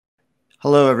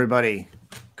Hello, everybody.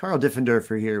 Karl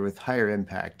Diffenderfer here with Higher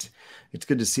Impact. It's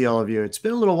good to see all of you. It's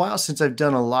been a little while since I've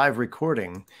done a live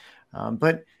recording,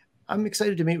 but I'm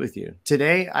excited to meet with you.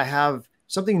 Today, I have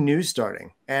something new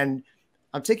starting, and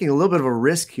I'm taking a little bit of a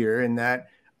risk here in that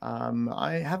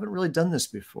I haven't really done this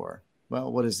before.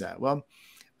 Well, what is that? Well,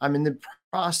 I'm in the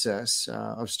process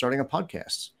of starting a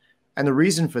podcast. And the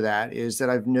reason for that is that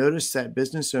I've noticed that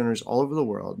business owners all over the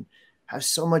world have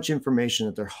so much information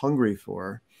that they're hungry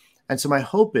for. And so my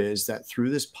hope is that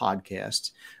through this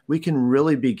podcast, we can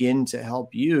really begin to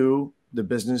help you, the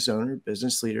business owner,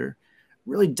 business leader,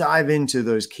 really dive into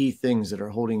those key things that are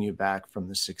holding you back from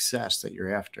the success that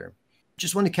you're after.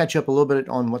 Just want to catch up a little bit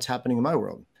on what's happening in my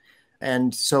world.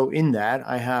 And so in that,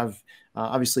 I have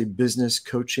obviously business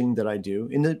coaching that I do.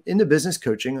 In the business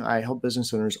coaching, I help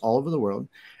business owners all over the world.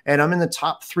 And I'm in the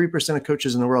top 3% of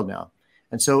coaches in the world now.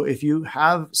 And so if you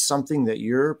have something that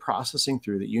you're processing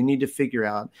through that you need to figure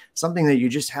out, something that you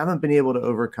just haven't been able to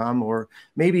overcome, or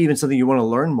maybe even something you want to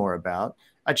learn more about,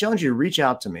 I challenge you to reach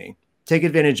out to me, take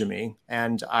advantage of me,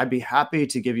 and I'd be happy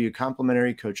to give you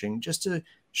complimentary coaching just to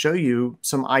show you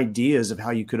some ideas of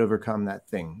how you could overcome that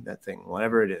thing,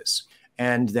 whatever it is.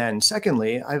 And then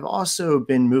secondly, I've also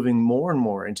been moving more and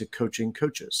more into coaching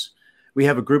coaches. We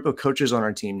have a group of coaches on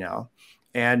our team now,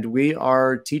 and we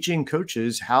are teaching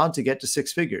coaches how to get to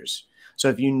six figures. So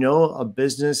if you know a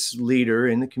business leader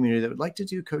in the community that would like to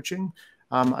do coaching,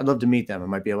 I'd love to meet them. I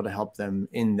might be able to help them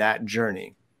in that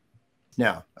journey.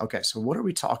 Now, okay, so what are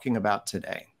we talking about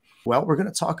today? Well, we're going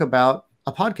to talk about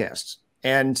a podcast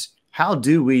and how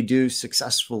do we do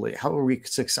successfully? How are we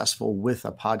successful with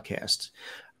a podcast?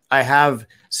 I have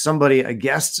somebody, a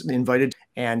guest invited,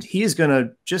 and he is going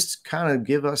to just kind of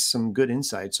give us some good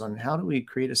insights on how do we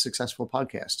create a successful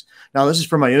podcast. Now, this is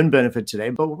for my own benefit today,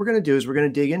 but what we're going to do is we're going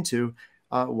to dig into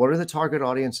what are the target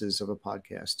audiences of a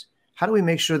podcast? How do we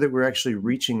make sure that we're actually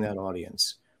reaching that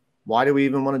audience? Why do we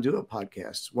even want to do a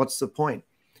podcast? What's the point?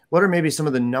 What are maybe some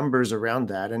of the numbers around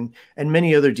that and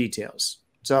many other details?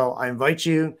 So I invite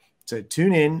you to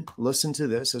tune in, listen to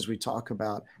this as we talk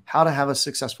about how to have a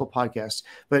successful podcast.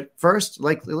 But first,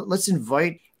 let's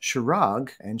invite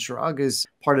Chirag, and Chirag is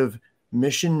part of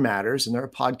Mission Matters, and they're a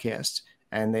podcast,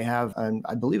 and they have,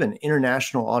 I believe, an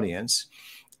international audience.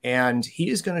 And he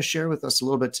is going to share with us a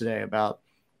little bit today about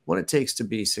what it takes to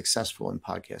be successful in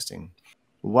podcasting.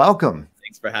 Welcome.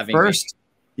 Thanks for having me.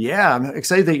 Yeah, I'm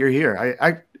excited that you're here.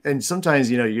 And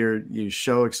sometimes, you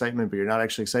show excitement, but you're not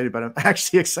actually excited, but I'm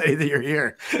actually excited that you're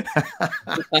here.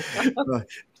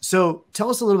 So tell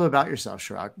us a little bit about yourself,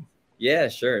 Chirag. Yeah,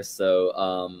 sure.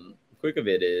 So quick of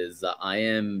it is I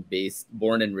am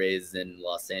born and raised in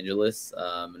Los Angeles,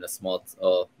 in a small,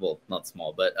 not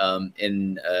small, but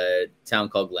in a town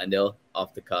called Glendale,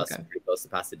 off the cusp, pretty close to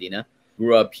Pasadena.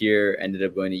 Grew up here, ended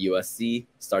up going to USC,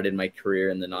 started my career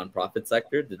in the nonprofit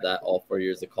sector, did that all 4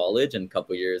 years of college, and a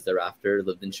couple years thereafter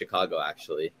lived in Chicago,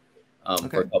 actually,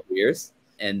 for a couple years.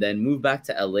 And then moved back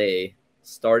to LA,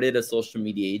 started a social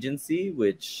media agency,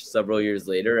 which several years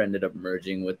later ended up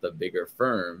merging with a bigger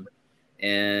firm.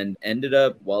 And ended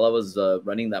up, while I was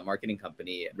running that marketing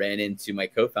company, ran into my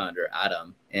co-founder,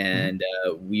 Adam. And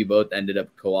we both ended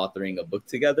up co-authoring a book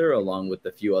together along with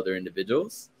a few other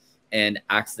individuals, and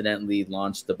accidentally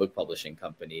launched the book publishing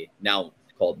company, now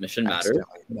called Mission Matters.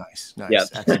 Nice. Yeah.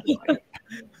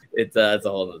 It's a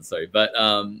whole other story. But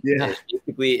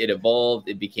basically it evolved.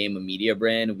 It became a media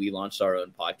brand. We launched our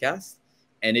own podcast,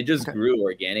 and it just grew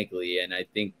organically. And I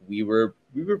think we were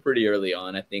pretty early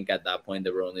on. I think at that point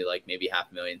there were only like maybe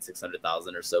 500,000,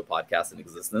 600,000 or so podcasts in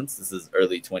existence. This is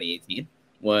early 2018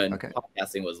 when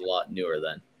podcasting was a lot newer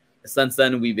then. Since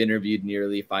then, we've interviewed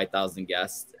nearly 5,000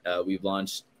 guests. We've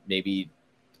launched maybe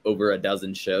over a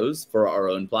dozen shows for our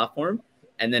own platform,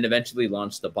 and then eventually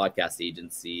launched the podcast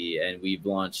agency. And we've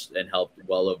launched and helped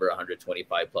well over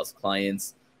 125 plus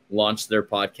clients launch their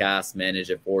podcast, manage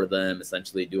it for them,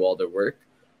 essentially do all their work.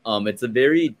 It's a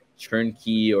very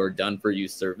turnkey or done for you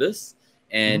service.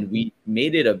 And we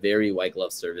made it a very white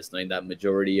glove service, knowing that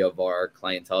majority of our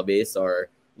clientele base are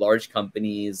large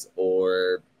companies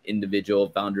or individual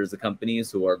founders of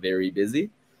companies who are very busy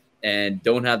and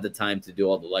don't have the time to do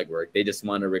all the legwork. They just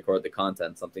want to record the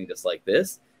content, something just like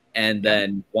this, and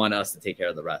then want us to take care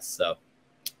of the rest. So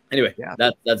anyway,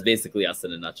 that's basically us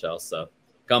in a nutshell. So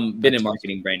been in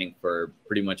marketing branding for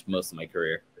pretty much most of my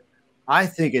career. I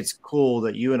think it's cool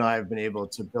that you and I have been able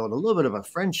to build a little bit of a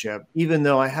friendship, even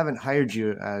though I haven't hired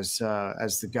you as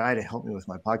the guy to help me with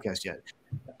my podcast yet.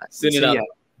 Soon enough.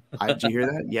 Did you hear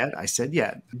that? Yet? I said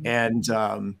yet. And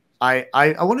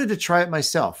I wanted to try it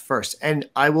myself first. And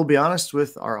I will be honest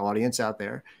with our audience out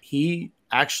there. He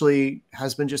actually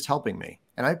has been just helping me.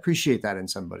 And I appreciate that in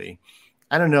somebody.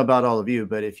 I don't know about all of you,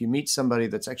 but if you meet somebody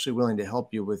that's actually willing to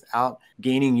help you without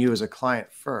gaining you as a client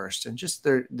first, and just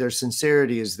their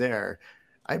sincerity is there,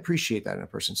 I appreciate that in a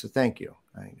person. So thank you.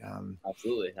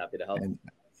 Absolutely. Happy to help. And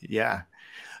yeah.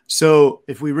 So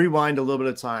if we rewind a little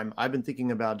bit of time, I've been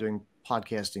thinking about doing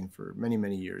podcasting for many,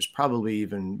 many years, probably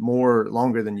even more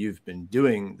longer than you've been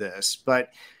doing this. But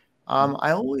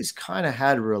I always kind of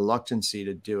had a reluctancy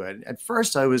to do it. At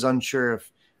first, I was unsure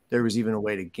if there was even a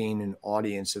way to gain an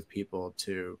audience of people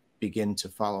to begin to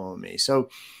follow me. So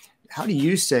how do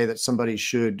you say that somebody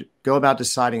should go about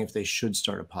deciding if they should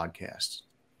start a podcast?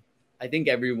 I think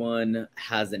everyone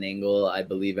has an angle. I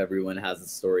believe everyone has a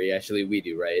story. Actually, we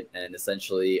do, right? And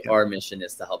essentially, our mission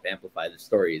is to help amplify their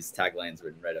stories. Taglines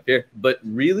written right up here. But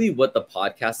really, what the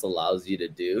podcast allows you to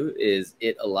do is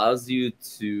it allows you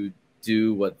to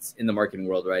do what's in the marketing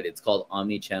world, right? It's called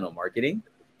omni-channel marketing.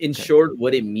 In short,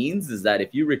 what it means is that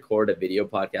if you record a video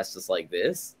podcast just like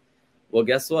this, well,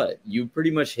 guess what? You pretty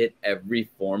much hit every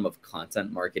form of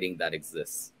content marketing that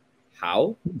exists.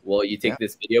 How? Well, you take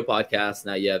this video podcast.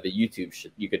 Now you have a YouTube.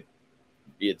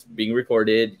 It's being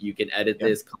recorded. You can edit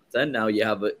this content. Now you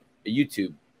have a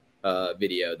YouTube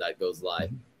video that goes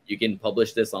live. You can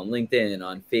publish this on LinkedIn,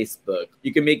 on Facebook.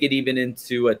 You can make it even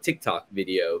into a TikTok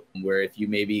video where if you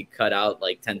maybe cut out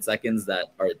like 10 seconds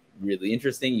that are really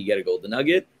interesting, you get a golden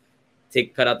nugget.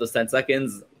 Cut out those 10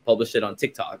 seconds, publish it on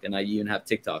TikTok. And now you even have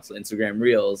TikTok. So Instagram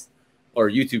Reels or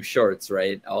YouTube Shorts,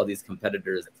 right? All these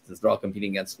competitors, since they're all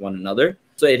competing against one another.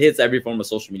 So it hits every form of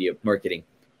social media marketing.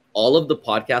 All of the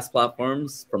podcast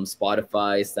platforms from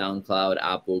Spotify, SoundCloud,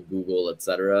 Apple, Google,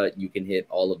 etc. You can hit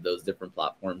all of those different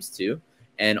platforms too.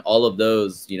 And all of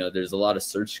those, there's a lot of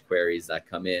search queries that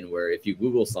come in where if you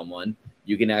Google someone,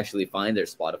 you can actually find their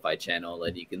Spotify channel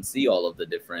and you can see all of the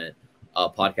different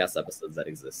podcast episodes that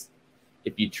exist.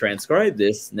 If you transcribe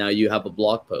this, now you have a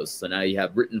blog post. So now you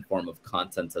have written form of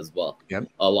content as well,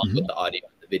 along with the audio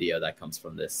and the video that comes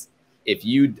from this. If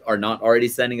you are not already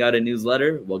sending out a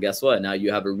newsletter, well, guess what? Now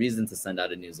you have a reason to send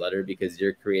out a newsletter because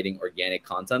you're creating organic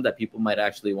content that people might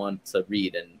actually want to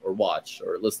read or watch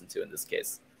or listen to in this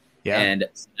case. And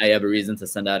I have a reason to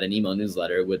send out an email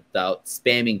newsletter without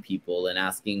spamming people and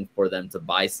asking for them to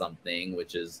buy something,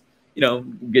 which is, a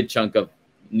good chunk of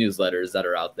newsletters that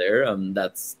are out there.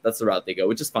 That's the route they go,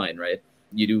 which is fine, right?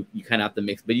 You kind of have to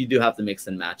mix, but you do have to mix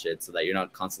and match it so that you're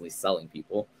not constantly selling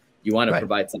people. You want to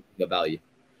provide something of value.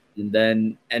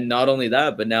 And not only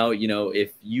that, but now,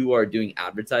 if you are doing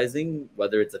advertising,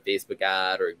 whether it's a Facebook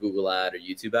ad or a Google ad or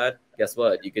YouTube ad, guess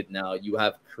what? You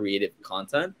have creative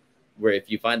content where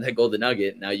if you find that golden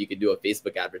nugget, now you could do a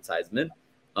Facebook advertisement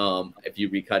if you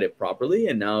recut it properly.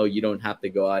 And now you don't have to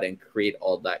go out and create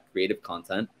all that creative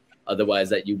content otherwise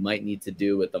that you might need to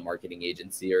do with a marketing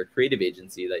agency or a creative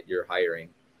agency that you're hiring.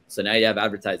 So now you have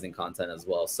advertising content as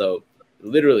well. So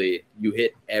literally you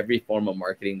hit every form of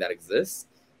marketing that exists.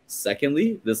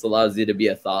 Secondly, this allows you to be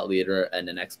a thought leader and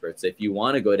an expert. So if you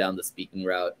want to go down the speaking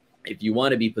route, if you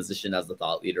want to be positioned as a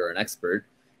thought leader or an expert,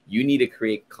 you need to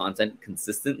create content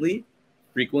consistently,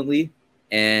 frequently,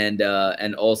 and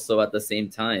also at the same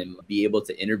time, be able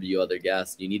to interview other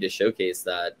guests. You need to showcase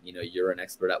that, you're an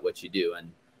expert at what you do.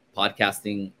 And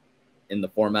podcasting in the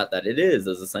format that it is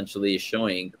essentially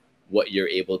showing what you're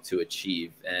able to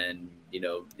achieve. And,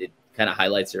 it kind of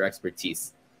highlights your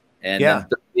expertise. And then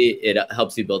thirdly, it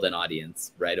helps you build an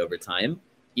audience, right, over time.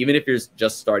 Even if you're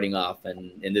just starting off,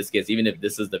 and in this case, even if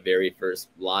this is the very first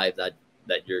live that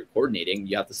you're coordinating,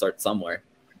 you have to start somewhere.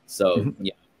 So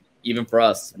even for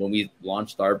us, when we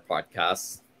launched our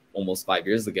podcast almost 5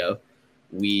 years ago,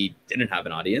 we didn't have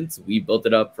an audience. We built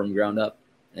it up from ground up.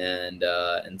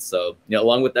 And so,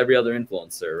 along with every other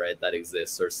influencer, right, that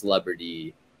exists or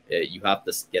celebrity, you have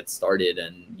to get started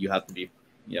and you have to be,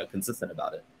 consistent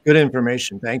about it. Good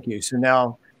information. Thank you. So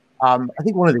now I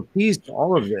think one of the keys to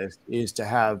all of this is to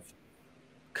have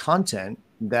content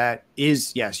that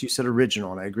is, yes, you said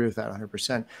original, and I agree with that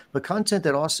 100%, but content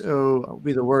that also will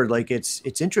be the word, like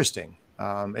it's interesting.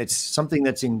 It's something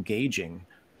that's engaging.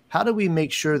 How do we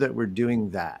make sure that we're doing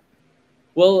that?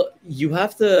 Well, you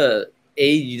have to,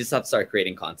 you just have to start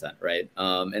creating content, right?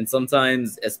 And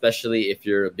sometimes, especially if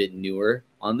you're a bit newer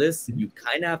on this, you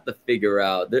kind of have to figure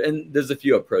out, and there's a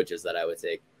few approaches that I would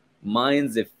take.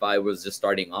 Mine's, if I was just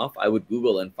starting off, I would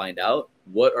Google and find out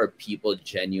what are people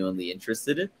genuinely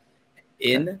interested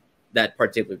in that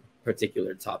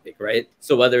particular topic, right?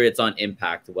 So whether it's on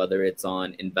impact, whether it's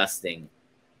on investing,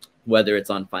 whether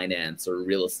it's on finance or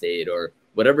real estate or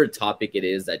whatever topic it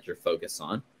is that you're focused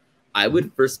on, I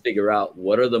would first figure out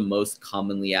what are the most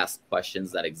commonly asked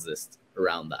questions that exist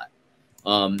around that.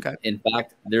 Okay. In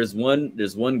fact, there's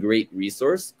one great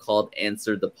resource called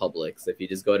Answer the Public. So if you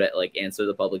just go to like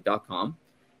answerthepublic.com,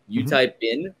 you type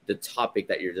in the topic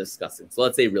that you're discussing. So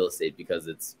let's say real estate,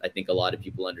 because I think a lot of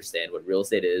people understand what real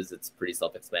estate is. It's pretty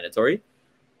self-explanatory.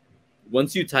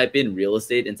 Once you type in real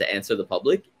estate into Answer the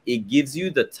Public, it gives you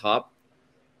the top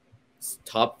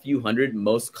few hundred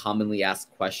most commonly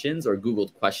asked questions or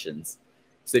Googled questions.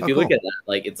 So if you look at that,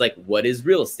 like it's like, what is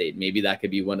real estate? Maybe that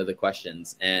could be one of the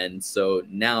questions. And so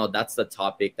now that's the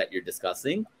topic that you're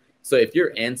discussing. So if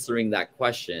you're answering that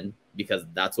question, because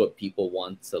that's what people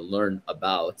want to learn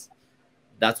about,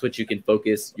 that's what you can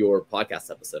focus your podcast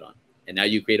episode on. And now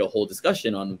you create a whole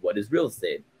discussion on what is real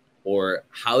estate, or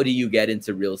how do you get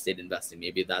into real estate investing?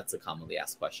 Maybe that's a commonly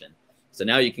asked question. So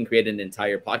now you can create an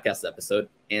entire podcast episode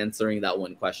answering that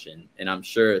one question. And I'm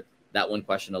sure that one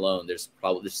question alone, there's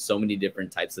so many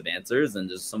different types of answers, and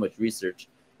there's so much research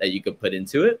that you could put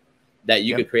into it that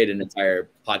you could create an entire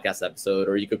podcast episode,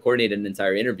 or you could coordinate an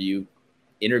entire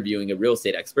interviewing a real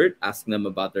estate expert, asking them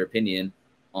about their opinion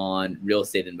on real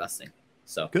estate investing.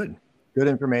 So good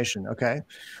information. Okay.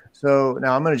 So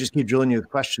now I'm going to just keep drilling you with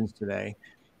questions today.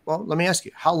 Well, let me ask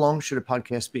you, how long should a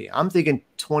podcast be? I'm thinking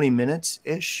 20 minutes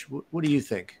ish. What do you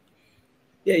think?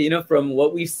 Yeah, from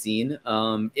what we've seen,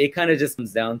 it kind of just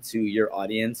comes down to your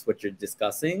audience, what you're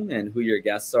discussing, and who your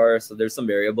guests are. So there's some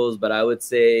variables, but I would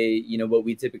say, what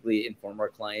we typically inform our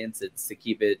clients, it's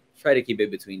to try to keep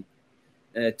it between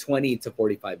 20 to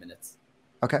 45 minutes.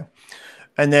 Okay.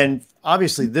 And then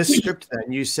obviously this script,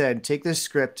 then you said, take this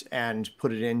script and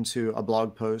put it into a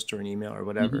blog post or an email or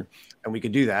whatever. And we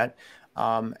could do that.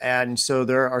 And so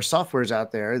there are softwares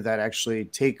out there that actually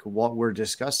take what we're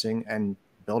discussing and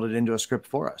build it into a script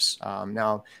for us.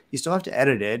 Now you still have to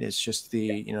edit it. It's just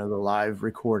the live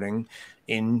recording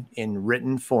in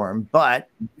written form, but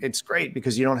it's great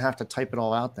because you don't have to type it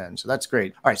all out then. So that's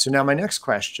great. All right. So now my next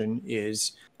question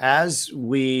is, as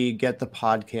we get the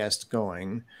podcast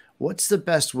going, what's the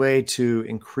best way to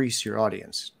increase your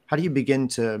audience? How do you begin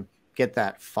to get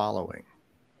that following?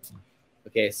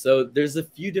 Okay, so there's a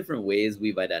few different ways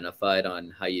we've identified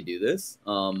on how you do this.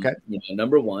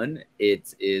 Number one,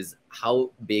 it is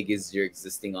how big is your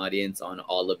existing audience on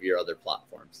all of your other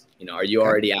platforms? Are you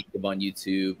already active on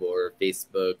YouTube or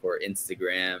Facebook or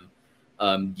Instagram?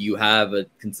 Do you have a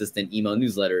consistent email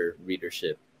newsletter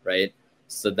readership, right?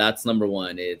 So that's number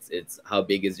one. It's how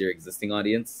big is your existing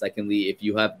audience? Secondly, if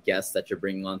you have guests that you're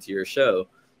bringing onto your show,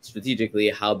 strategically,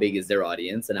 how big is their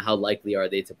audience and how likely are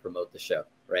they to promote the show,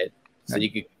 right? So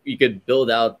you could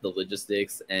build out the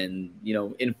logistics and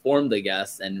inform the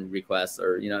guests and request,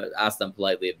 or ask them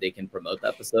politely if they can promote the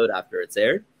episode after it's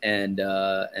aired. And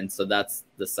so that's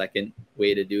the second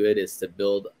way to do it, is to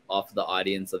build off the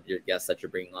audience of your guests that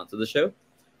you're bringing onto the show.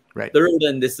 Right. Third,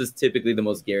 and this is typically the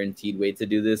most guaranteed way to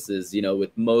do this, is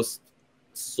with most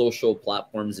social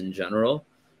platforms in general,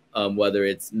 whether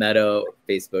it's Meta,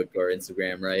 Facebook, or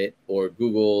Instagram, right, or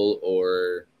Google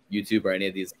or YouTube or any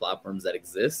of these platforms that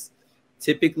exist.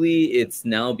 Typically, it's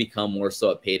now become more so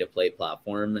a pay-to-play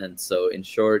platform. And so in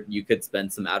short, you could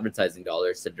spend some advertising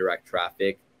dollars to direct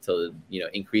traffic to,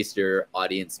 increase your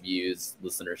audience views,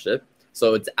 listenership.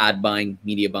 So it's ad buying,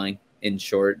 media buying, in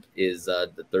short, is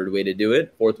the third way to do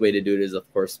it. Fourth way to do it is,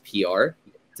 of course, PR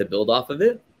to build off of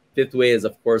it. Fifth way is,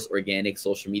 of course, organic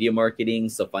social media marketing.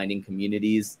 So finding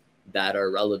communities that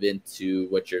are relevant to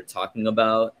what you're talking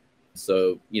about.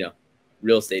 So,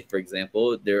 real estate, for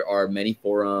example, there are many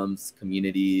forums,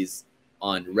 communities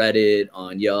on Reddit,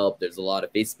 on Yelp. There's a lot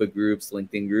of Facebook groups,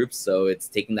 LinkedIn groups. So it's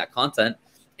taking that content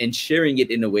and sharing it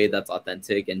in a way that's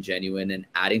authentic and genuine and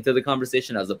adding to the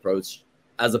conversation, as opposed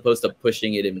to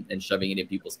pushing it and shoving it in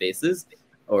people's faces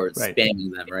or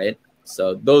spamming them, right?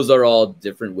 So those are all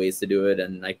different ways to do it.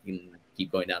 And I can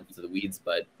keep going down to the weeds,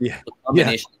 but the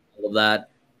combination of all of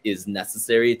that is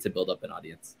necessary to build up an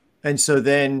audience. And so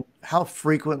then how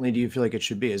frequently do you feel like it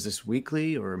should be? Is this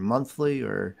weekly or monthly,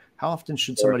 or how often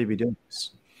should somebody be doing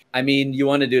this? I mean, you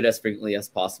want to do it as frequently as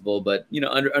possible, but,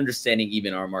 understanding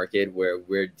even our market, where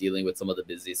we're dealing with some of the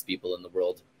busiest people in the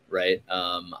world, right?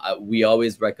 We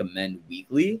always recommend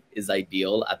weekly is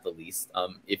ideal at the least.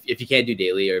 If you can't do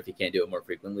daily, or if you can't do it more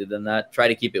frequently than that, try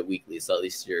to keep it weekly. So at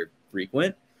least you're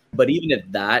frequent. But even if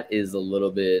that is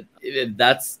if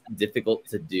that's difficult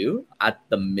to do, at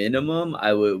the minimum,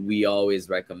 we always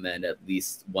recommend at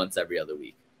least once every other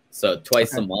week. So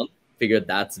twice a month, figure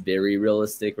that's very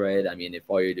realistic, right? I mean, if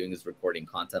all you're doing is recording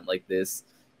content like this,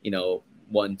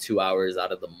 1-2 hours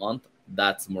out of the month,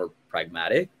 that's more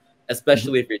pragmatic,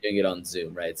 especially if you're doing it on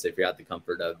Zoom, right? So if you're at the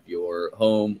comfort of your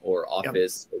home or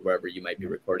office or wherever you might be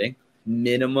recording,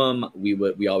 minimum,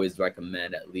 we always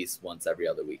recommend at least once every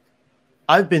other week.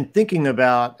 I've been thinking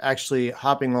about actually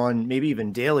hopping on maybe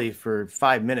even daily for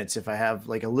 5 minutes. If I have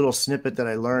like a little snippet that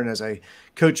I learn as I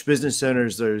coach business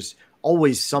owners, there's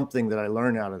always something that I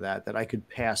learn out of that I could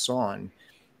pass on.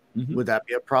 Would that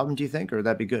be a problem, do you think, or would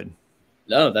that be good?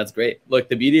 No, that's great. Look,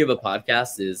 the beauty of a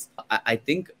podcast is I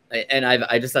think, and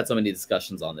I just had so many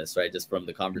discussions on this, right? Just from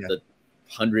the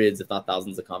hundreds, if not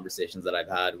thousands of conversations that I've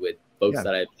had with folks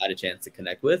that I've had a chance to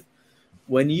connect with.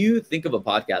 When you think of a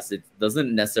podcast, it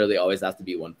doesn't necessarily always have to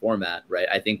be one format, right?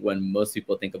 I think when most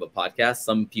people think of a podcast,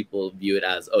 some people view it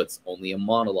as, oh, it's only a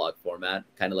monologue format,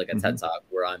 kind of like a TED Talk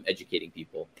where I'm educating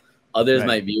people. Others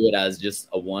might view it as just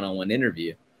a one-on-one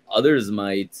interview. Others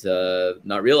might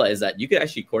not realize that you could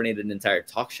actually coordinate an entire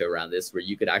talk show around this, where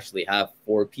you could actually have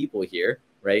 4 people here,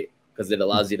 right? Because it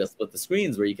allows you to split the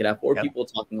screens, where you could have 4 people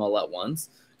talking all at once,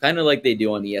 kind of like they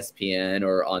do on ESPN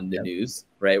or on the news,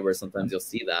 right? Where sometimes you'll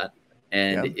see that.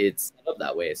 And it's set up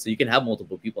that way. So you can have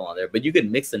multiple people on there, but you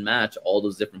can mix and match all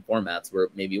those different formats, where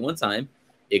maybe one time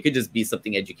it could just be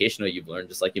something educational you've learned,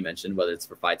 just like you mentioned, whether it's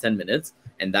for 5-10 minutes.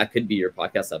 And that could be your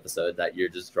podcast episode, that you're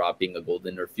just dropping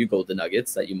a few golden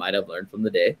nuggets that you might have learned from the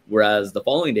day. Whereas the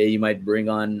following day, you might bring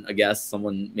on a guest,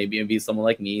 someone, maybe it'd be someone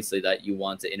like me, so that you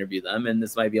want to interview them. And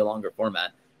this might be a longer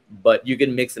format, but you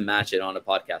can mix and match it on a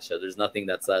podcast show. There's nothing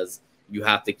that says you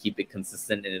have to keep it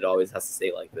consistent and it always has to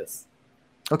stay like this.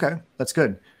 Okay, that's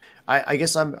good. I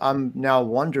guess I'm now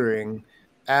wondering,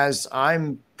 as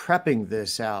I'm prepping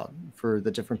this out for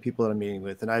the different people that I'm meeting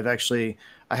with, and I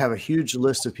have a huge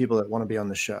list of people that want to be on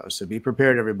the show. So be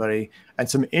prepared, everybody, and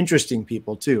some interesting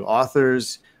people too,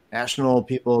 authors, national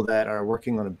people that are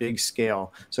working on a big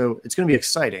scale. So it's going to be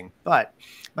exciting. But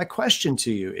my question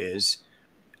to you is,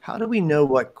 how do we know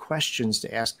what questions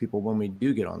to ask people when we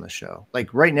do get on the show?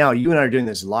 Like right now, you and I are doing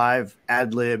this live,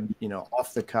 ad lib,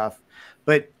 off the cuff.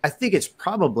 But I think it's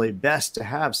probably best to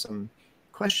have some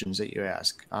questions that you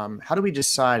ask. How do we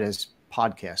decide as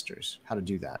podcasters how to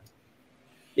do that?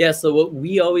 Yeah, so what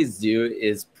we always do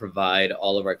is provide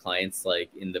all of our clients, like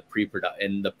in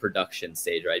the production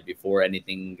stage, right before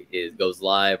anything goes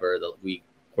live, or we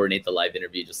coordinate the live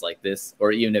interview just like this,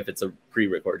 or even if it's a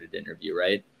pre-recorded interview,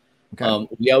 right? Okay.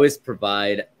 We always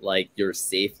provide like your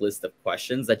safe list of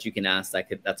questions that you can ask.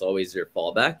 That's always your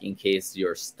fallback in case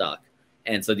you're stuck.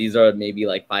 And so these are maybe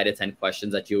like 5 to 10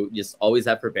 questions that you just always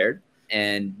have prepared.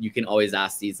 And you can always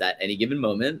ask these at any given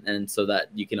moment. And so that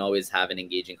you can always have an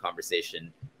engaging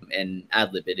conversation and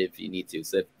ad-lib it if you need to.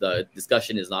 So if the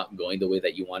discussion is not going the way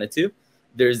that you want it to,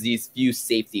 there's these few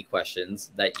safety questions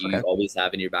that you always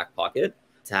have in your back pocket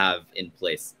to have in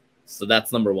place. So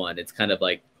that's number one. It's kind of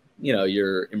like,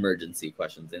 your emergency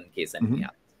questions in case anything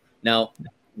happens. Now,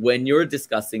 when you're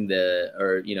discussing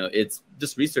it's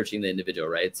just researching the individual,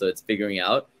 right? So it's figuring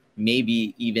out,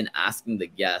 maybe even asking the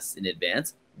guests in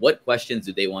advance, what questions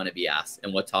do they want to be asked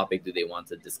and what topic do they want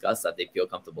to discuss that they feel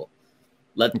comfortable.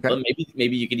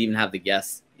 Maybe you could even have the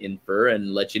guests infer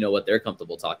and let you know what they're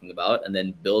comfortable talking about, and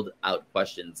then build out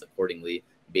questions accordingly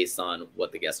based on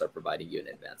what the guests are providing you in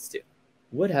advance too.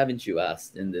 What haven't you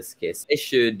asked in this case?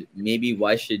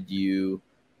 Why should you,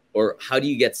 or how do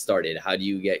you get started? How do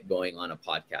you get going on a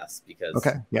podcast? Because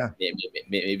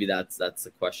maybe that's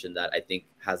a question that I think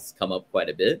has come up quite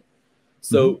a bit.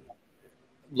 So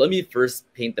let me first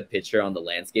paint the picture on the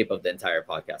landscape of the entire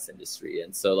podcast industry.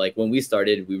 And so like when we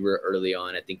started, we were early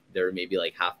on. I think there were maybe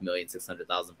like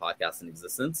 500,600,000 podcasts in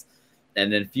existence.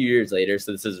 And then a few years later,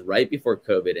 so this is right before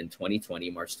COVID in 2020,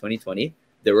 March 2020,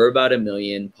 there were about 1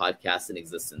 million podcasts in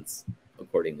existence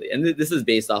accordingly. And this is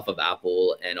based off of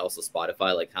Apple and also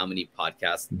Spotify, like how many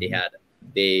podcasts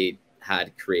they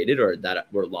had created or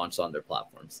that were launched on their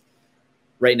platforms.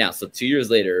 Right now, so 2 years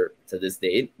later to this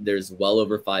date, there's well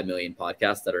over 5 million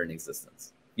podcasts that are in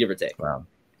existence, give or take. Wow.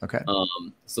 Okay.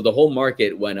 So the whole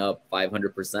market went up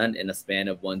 500% in a span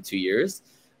of 1-2 years.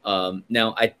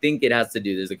 Now, I think it has to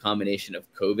do, there's a combination of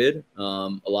COVID,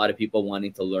 a lot of people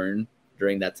wanting to learn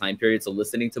during that time period. So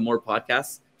listening to more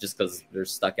podcasts just because they're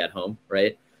stuck at home,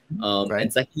 right?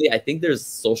 And secondly, I think there's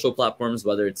social platforms,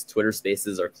 whether it's Twitter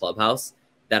Spaces or Clubhouse,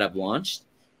 that have launched.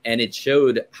 And it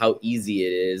showed how easy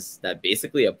it is, that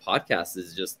basically a podcast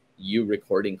is just you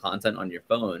recording content on your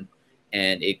phone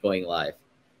and it going live.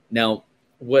 Now,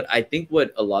 what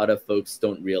a lot of folks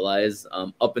don't realize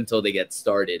up until they get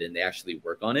started and they actually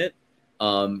work on it,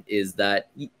 is that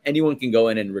anyone can go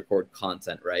in and record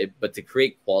content, right? But to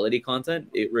create quality content,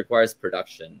 it requires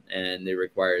production, and it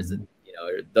requires, it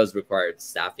does require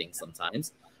staffing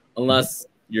sometimes, unless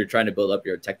you're trying to build up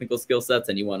your technical skill sets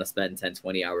and you want to spend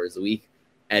 10-20 hours a week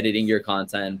editing your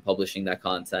content, publishing that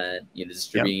content,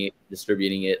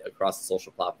 distributing it across the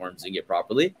social platforms, doing it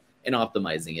properly and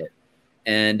optimizing it.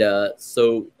 And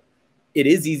so it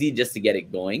is easy just to get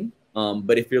it going.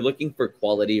 But if you're looking for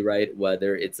quality, right,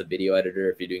 whether it's a video editor,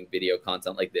 if you're doing video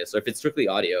content like this, or if it's strictly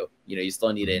audio, you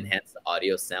still need to enhance the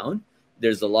audio sound.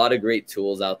 There's a lot of great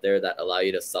tools out there that allow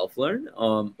you to self-learn,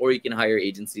 or you can hire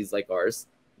agencies like ours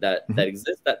that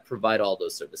exist that provide all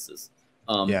those services.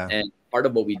 And part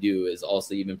of what we do is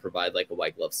also even provide like a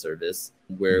white glove service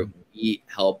where we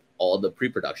help all the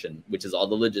pre-production, which is all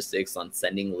the logistics on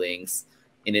sending links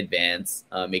in advance,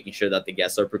 making sure that the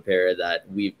guests are prepared, that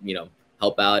we,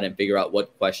 help out and figure out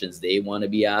what questions they want to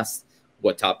be asked,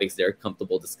 what topics they're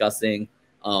comfortable discussing,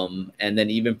 and then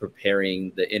even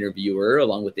preparing the interviewer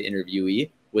along with the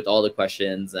interviewee with all the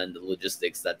questions and the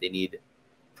logistics that they need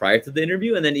prior to the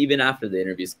interview, and then even after the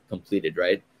interview is completed,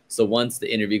 right? So once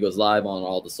the interview goes live on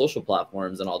all the social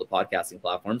platforms and all the podcasting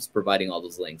platforms, providing all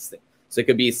those links. So it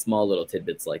could be small little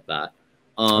tidbits like that.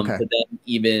 But then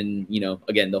even,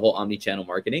 again, the whole omni-channel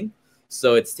marketing.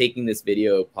 So it's taking this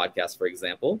video podcast, for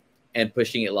example, and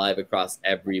pushing it live across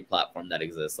every platform that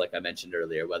exists. Like I mentioned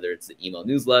earlier, whether it's the email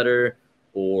newsletter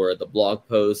or the blog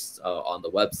posts on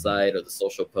the website or the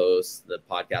social posts, the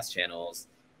podcast channels,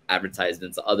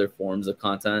 advertisements, other forms of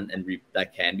content, and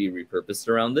that can be repurposed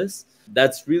around this.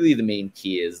 That's really the main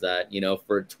key, is that,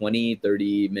 for 20,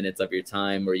 30 minutes of your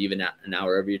time, or even an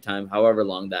hour of your time, however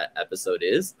long that episode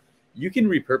is, you can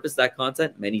repurpose that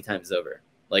content many times over.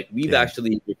 Like we've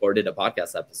actually recorded a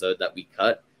podcast episode that we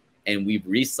cut and we've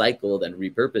recycled and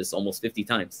repurposed almost 50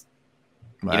 times.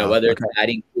 Wow. Whether it's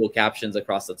adding cool captions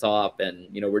across the top and,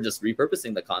 we're just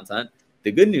repurposing the content.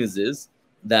 The good news is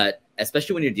that,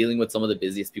 especially when you're dealing with some of the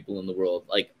busiest people in the world,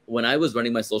 like when I was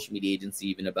running my social media agency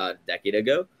even about a decade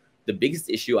ago, the biggest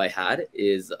issue I had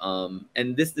is,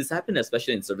 and this happened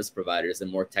especially in service providers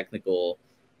and more technical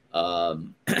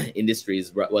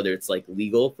industries, whether it's like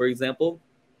legal, for example.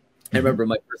 I remember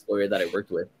my first lawyer that I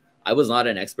worked with, I was not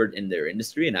an expert in their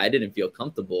industry and I didn't feel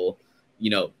comfortable,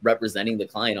 representing the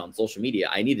client on social media.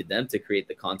 I needed them to create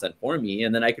the content for me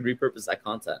and then I could repurpose that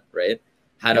content, right?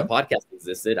 Had a podcast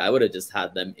existed, I would have just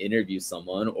had them interview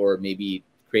someone or maybe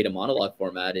create a monologue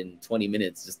format in 20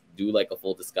 minutes, just do like a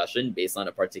full discussion based on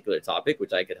a particular topic,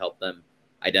 which I could help them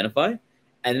identify.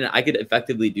 And then I could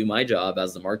effectively do my job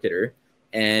as a marketer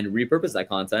and repurpose that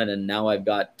content. And now I've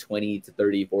got 20 to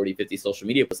 30, 40, 50 social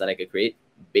media posts that I could create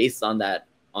based on that,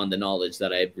 on the knowledge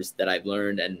that I've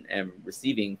learned and am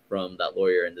receiving from that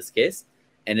lawyer in this case.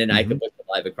 And then I can push it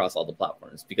live across all the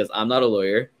platforms, because I'm not a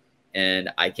lawyer and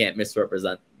I can't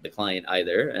misrepresent the client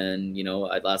either. And,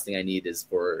 last thing I need is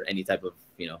for any type of,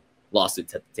 lawsuit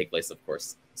to take place, of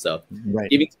course. So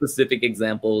giving specific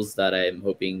examples that I'm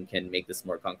hoping can make this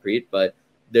more concrete, but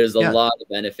there's a lot of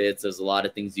benefits. There's a lot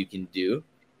of things you can do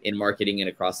in marketing and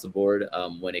across the board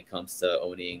when it comes to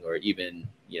owning or even,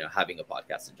 having a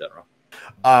podcast in general.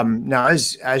 Now,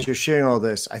 as you're sharing all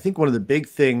this, I think one of the big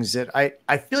things that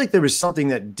I feel like there was something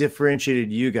that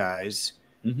differentiated you guys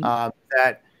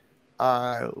that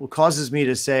causes me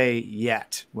to say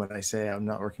yet when I say I'm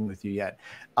not working with you yet.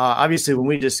 Obviously, when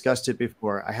we discussed it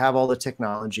before, I have all the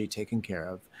technology taken care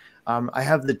of. I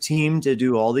have the team to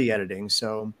do all the editing.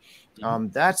 So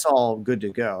that's all good to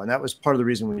go. And that was part of the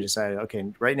reason we decided, okay,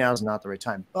 right now is not the right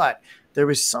time. But there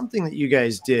was something that you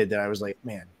guys did that I was like,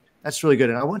 man, that's really good.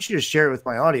 And I want you to share it with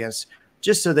my audience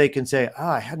just so they can say, oh,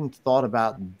 I hadn't thought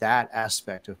about that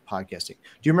aspect of podcasting.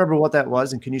 Do you remember what that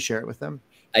was? And can you share it with them?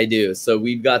 I do. So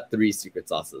we've got 3 secret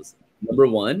sauces. Number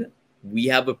 1, we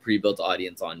have a pre-built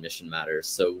audience on Mission Matters.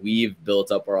 So we've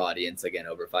built up our audience again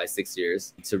over 5-6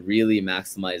 years to really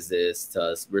maximize this.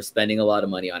 We're spending a lot of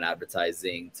money on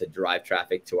advertising to drive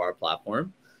traffic to our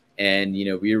platform. And,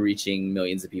 we're reaching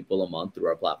millions of people a month through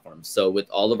our platform. So with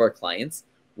all of our clients,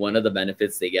 one of the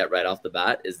benefits they get right off the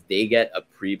bat is they get a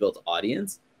pre-built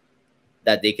audience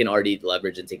that they can already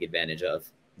leverage and take advantage of.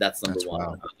 That's number 1.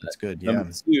 Wow. That's good. Yeah.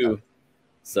 Number 2,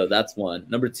 so that's 1.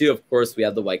 Number 2, of course, we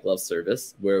have the white glove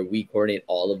service where we coordinate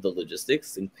all of the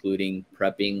logistics, including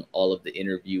prepping all of the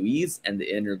interviewees and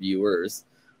the interviewers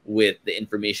with the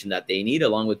information that they need,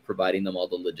 along with providing them all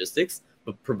the logistics,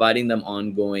 but providing them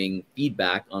ongoing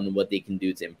feedback on what they can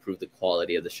do to improve the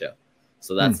quality of the show.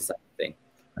 So that's the second thing.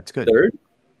 That's good. Third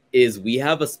is we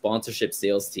have a sponsorship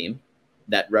sales team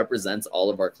that represents all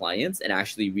of our clients and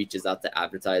actually reaches out to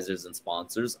advertisers and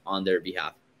sponsors on their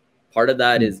behalf. Part of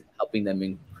that is helping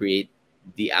them create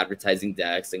the advertising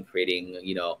decks and creating,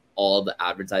 all the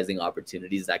advertising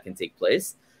opportunities that can take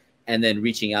place, and then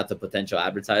reaching out to potential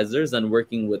advertisers and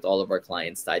working with all of our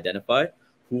clients to identify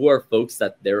who are folks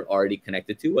that they're already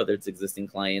connected to, whether it's existing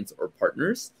clients or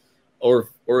partners or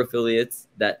affiliates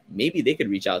that maybe they could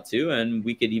reach out to, and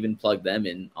we could even plug them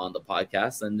in on the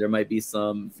podcast. And there might be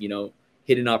some,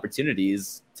 hidden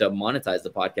opportunities to monetize the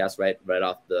podcast right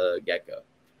off the get-go.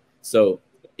 So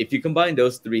if you combine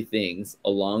those three things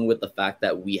along with the fact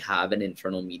that we have an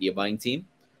internal media buying team,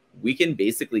 we can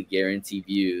basically guarantee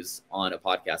views on a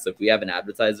podcast. So if we have an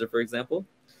advertiser, for example,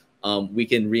 we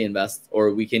can reinvest,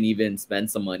 or we can even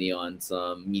spend some money on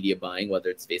some media buying, whether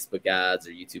it's Facebook ads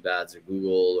or YouTube ads or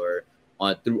Google or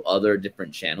on through other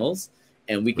different channels.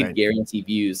 And we can guarantee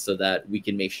views so that we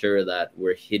can make sure that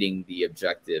we're hitting the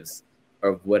objectives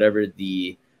of whatever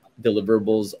the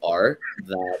deliverables are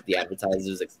that the advertiser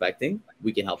is expecting.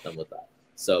 We can help them with that.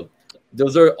 So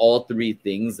those are all three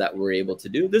things that we're able to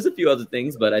do. There's a few other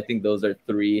things, but I think those are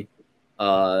three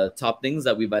top things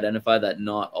that we've identified that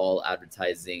not all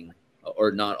advertising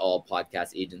or not all podcast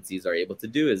agencies are able to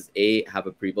do. Is A, have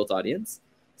a pre-built audience.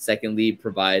 Secondly,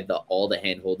 provide all the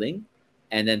hand holding.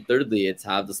 And then thirdly, it's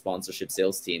have the sponsorship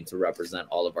sales team to represent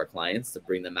all of our clients, to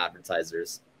bring them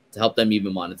advertisers, to help them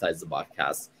even monetize the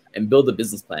podcast and build a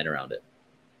business plan around it.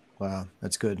 Wow,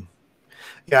 that's good.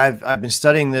 Yeah, I've been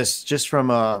studying this just from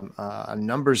a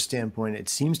numbers standpoint. It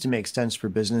seems to make sense for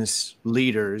business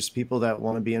leaders, people that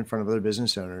want to be in front of other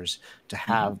business owners, to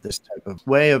have this type of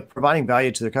way of providing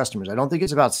value to their customers. I don't think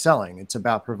it's about selling. It's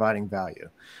about providing value.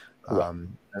 I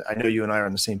know you and I are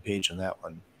on the same page on that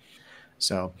one.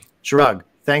 So, Chirag,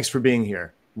 thanks for being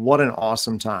here. What an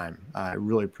awesome time. I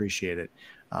really appreciate it.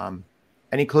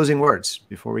 Any closing words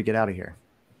before we get out of here?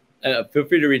 Feel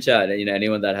free to reach out.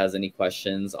 Anyone that has any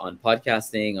questions on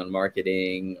podcasting, on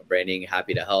marketing, branding,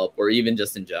 happy to help, or even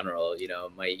just in general.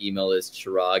 My email is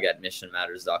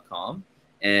chirag@missionmatters.com.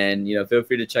 And, feel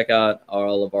free to check out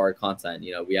all of our content.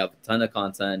 We have a ton of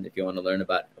content. If you want to learn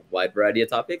about a wide variety of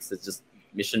topics, it's just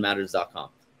missionmatters.com.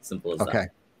 Simple as that. Okay.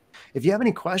 If you have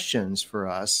any questions for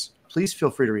us, please feel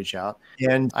free to reach out.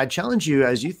 And I challenge you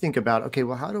as you think about, okay,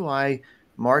 well, how do I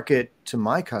market to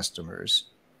my customers?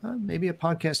 Maybe a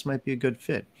podcast might be a good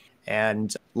fit.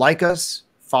 And like us,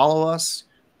 follow us.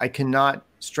 I cannot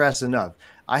stress enough.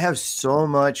 I have so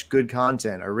much good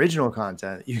content, original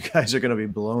content. You guys are going to be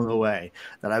blown away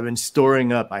that I've been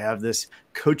storing up. I have this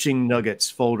coaching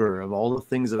nuggets folder of all the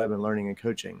things that I've been learning in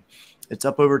coaching. It's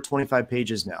up over 25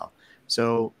 pages now.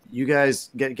 So you guys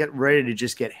get ready to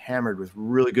just get hammered with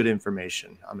really good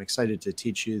information. I'm excited to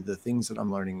teach you the things that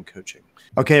I'm learning in coaching.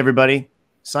 Okay, everybody.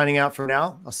 Signing out for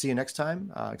now. I'll see you next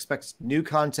time. Expect new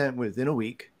content within a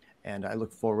week, and I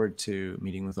look forward to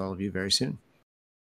meeting with all of you very soon.